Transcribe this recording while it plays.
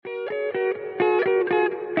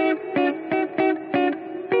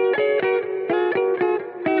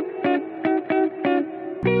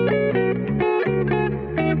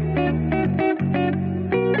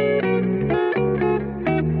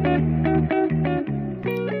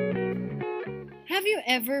Have you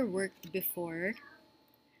ever worked before?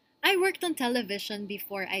 I worked on television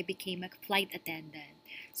before I became a flight attendant.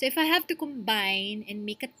 So if I have to combine and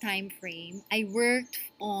make a time frame, I worked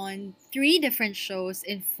on three different shows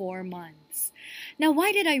in 4 months. Now,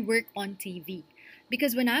 why did I work on TV?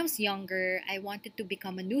 Because when I was younger, I wanted to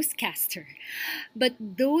become a newscaster. But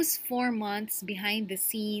those 4 months behind the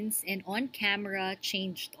scenes and on camera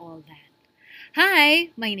changed all that.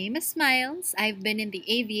 Hi, my name is Smiles. I've been in the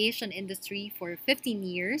aviation industry for 15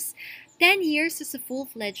 years, 10 years as a full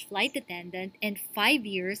fledged flight attendant, and 5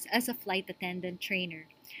 years as a flight attendant trainer.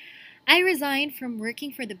 I resigned from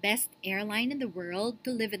working for the best airline in the world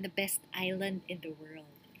to live in the best island in the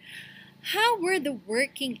world. How were the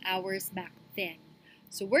working hours back then?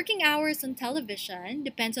 So, working hours on television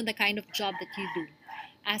depends on the kind of job that you do.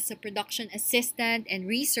 As a production assistant and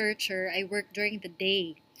researcher, I work during the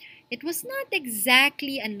day. It was not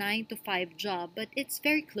exactly a 9 to 5 job, but it's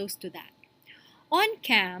very close to that. On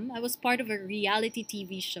cam, I was part of a reality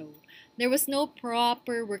TV show. There was no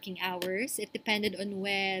proper working hours. It depended on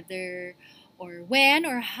whether or when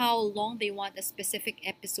or how long they want a specific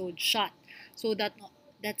episode shot. So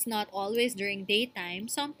that's not always during daytime.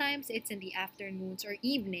 Sometimes it's in the afternoons or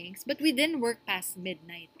evenings, but we didn't work past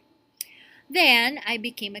midnight. Then I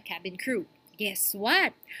became a cabin crew. Guess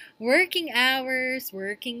what? Working hours,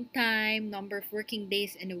 working time, number of working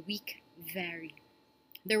days in a week vary.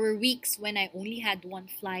 There were weeks when I only had one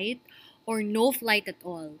flight or no flight at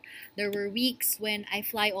all. There were weeks when I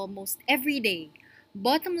fly almost every day.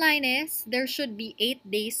 Bottom line is, there should be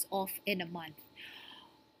 8 days off in a month.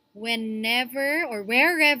 Whenever or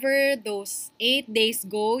wherever those 8 days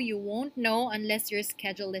go, you won't know unless your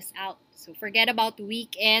schedule is out. So forget about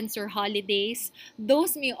weekends or holidays.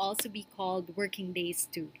 Those may also be called working days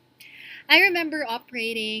too. I remember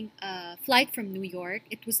operating a flight from New York.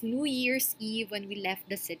 It was New Year's Eve when we left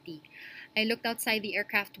the city. I looked outside the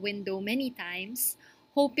aircraft window many times,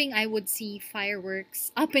 hoping I would see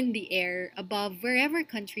fireworks up in the air above wherever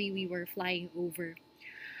country we were flying over.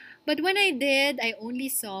 But when I did, I only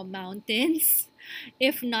saw mountains,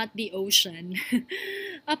 if not the ocean.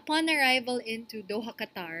 Upon arrival into Doha,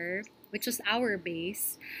 Qatar, which was our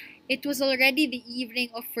base, it was already the evening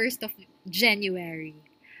of 1st of January.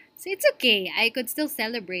 So it's okay, I could still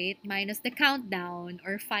celebrate, minus the countdown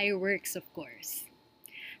or fireworks, of course.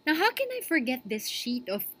 Now, how can I forget this sheet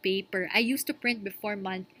of paper I used to print before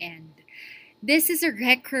month end? This is a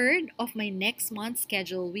record of my next month's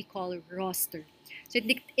schedule we call roster. So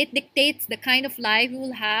it dictates the kind of life we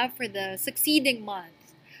will have for the succeeding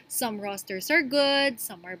month. Some rosters are good,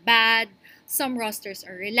 some are bad, some rosters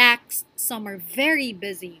are relaxed, some are very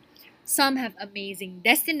busy. Some have amazing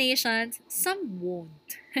destinations, some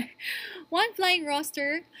won't. One flying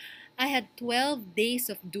roster, I had 12 days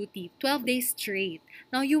of duty, 12 days straight.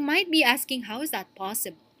 Now you might be asking, how is that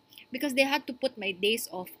possible? Because they had to put my days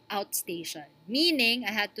off outstation, meaning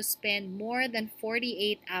I had to spend more than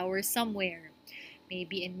 48 hours somewhere,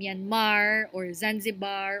 maybe in Myanmar or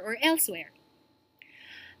Zanzibar or elsewhere.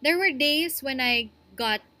 There were days when I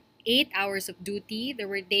got 8 hours of duty. There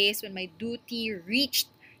were days when my duty reached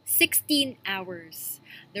 16 hours.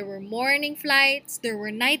 There were morning flights, there were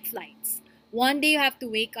night flights. One day you have to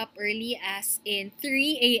wake up early, as in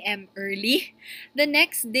 3 a.m. early. The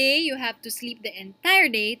next day you have to sleep the entire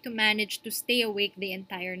day to manage to stay awake the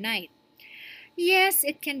entire night. Yes,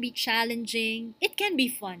 it can be challenging. It can be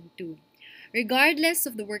fun too. Regardless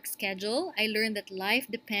of the work schedule, I learned that life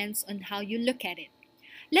depends on how you look at it.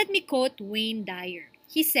 Let me quote Wayne Dyer.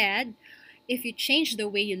 He said, "If you change the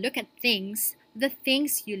way you look at things, the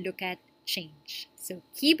things you look at change." So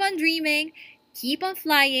keep on dreaming, keep on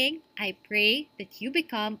flying. I pray that you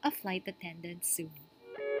become a flight attendant soon.